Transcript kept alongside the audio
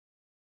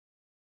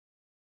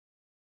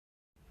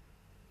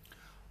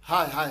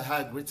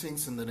Hi.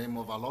 Greetings in the name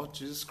of our Lord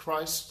Jesus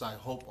Christ. I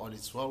hope all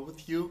is well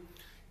with you.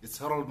 It's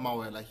Harold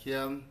Mawela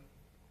here,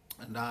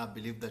 and I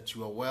believe that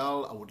you are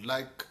well. I would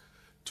like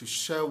to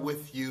share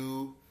with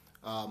you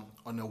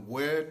on a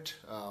word,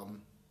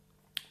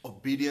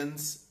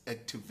 obedience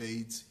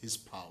activates his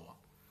power.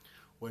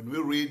 When we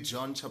read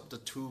John chapter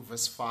 2,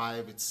 verse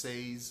 5, it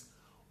says,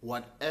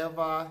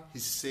 whatever he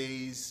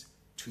says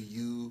to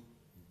you,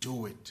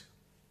 do it.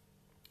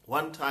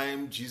 One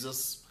time,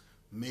 Jesus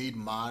made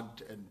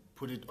mud and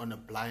put it on a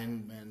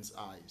blind man's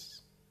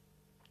eyes.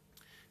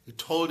 He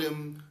told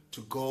him to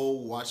go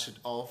wash it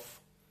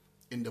off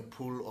in the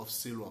pool of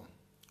Siloam.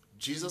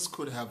 Jesus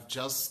could have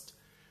just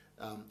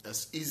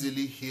as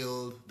easily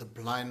healed the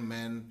blind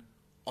man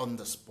on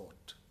the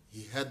spot.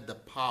 He had the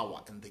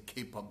power and the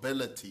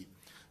capability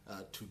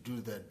to do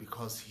that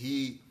because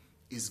he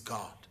is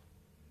God.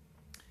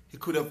 He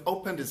could have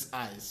opened his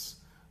eyes,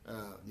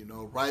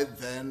 right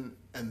then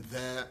and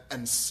there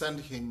and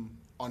sent him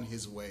on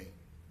his way.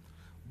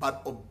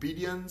 But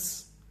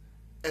obedience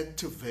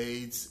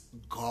activates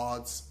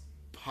God's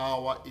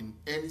power in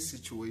any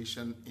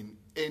situation, in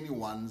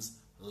anyone's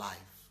life.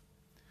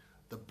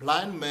 The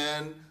blind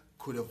man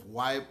could have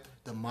wiped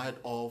the mud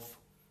off,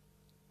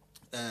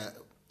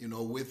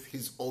 with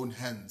his own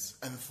hands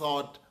and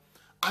thought,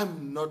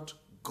 I'm not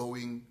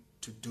going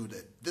to do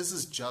that. This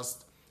is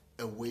just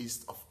a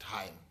waste of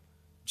time.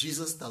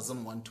 Jesus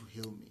doesn't want to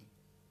heal me.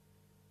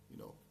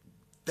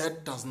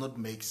 That does not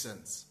make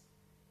sense.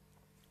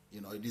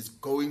 It is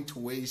going to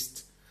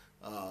waste,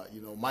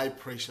 my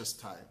precious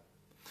time.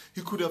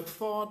 He could have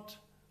thought,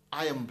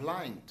 I am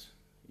blind.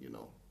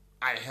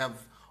 I have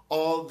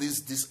all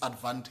these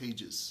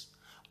disadvantages.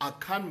 I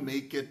can't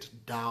make it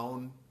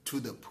down to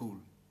the pool.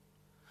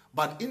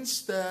 But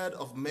instead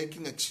of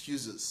making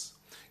excuses,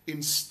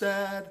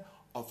 instead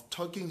of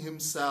talking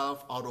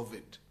himself out of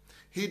it,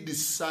 he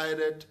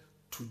decided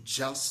to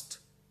just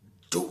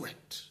do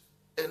it.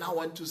 And I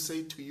want to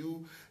say to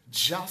you,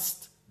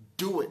 just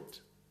do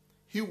it.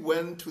 He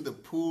went to the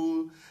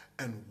pool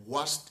and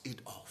washed it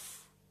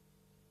off.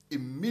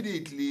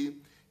 Immediately,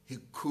 he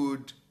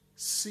could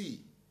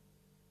see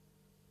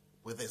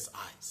with his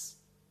eyes.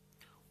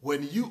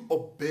 When you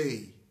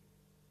obey,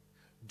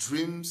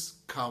 dreams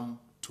come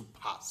to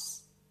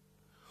pass.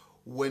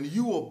 When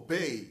you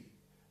obey,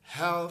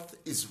 health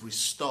is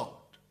restored.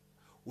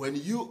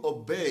 When you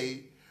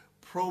obey,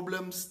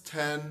 problems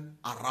turn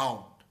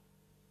around.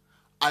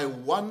 I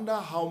wonder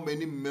how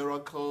many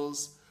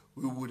miracles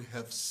we would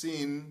have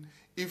seen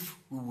if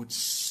we would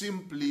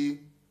simply,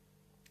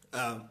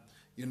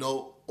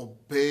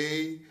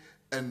 obey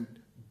and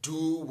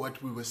do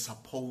what we were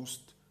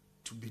supposed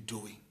to be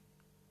doing.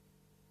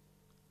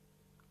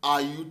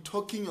 Are you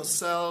talking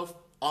yourself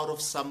out of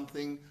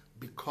something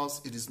because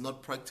it is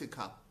not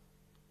practical?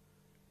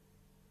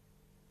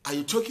 Are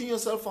you talking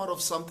yourself out of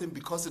something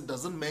because it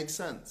doesn't make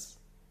sense?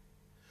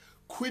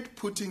 Quit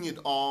putting it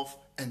off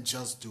and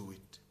just do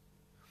it.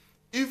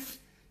 If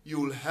you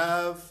will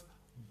have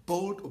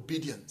bold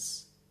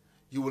obedience,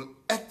 you will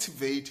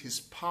activate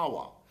his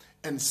power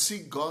and see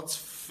God's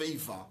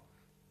favor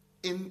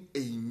in a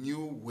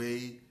new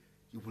way.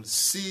 You will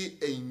see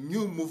a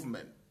new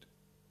movement,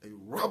 a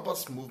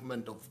robust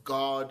movement of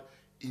God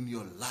in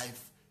your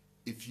life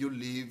if you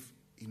live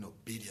in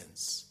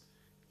obedience.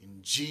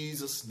 In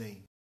Jesus'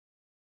 name.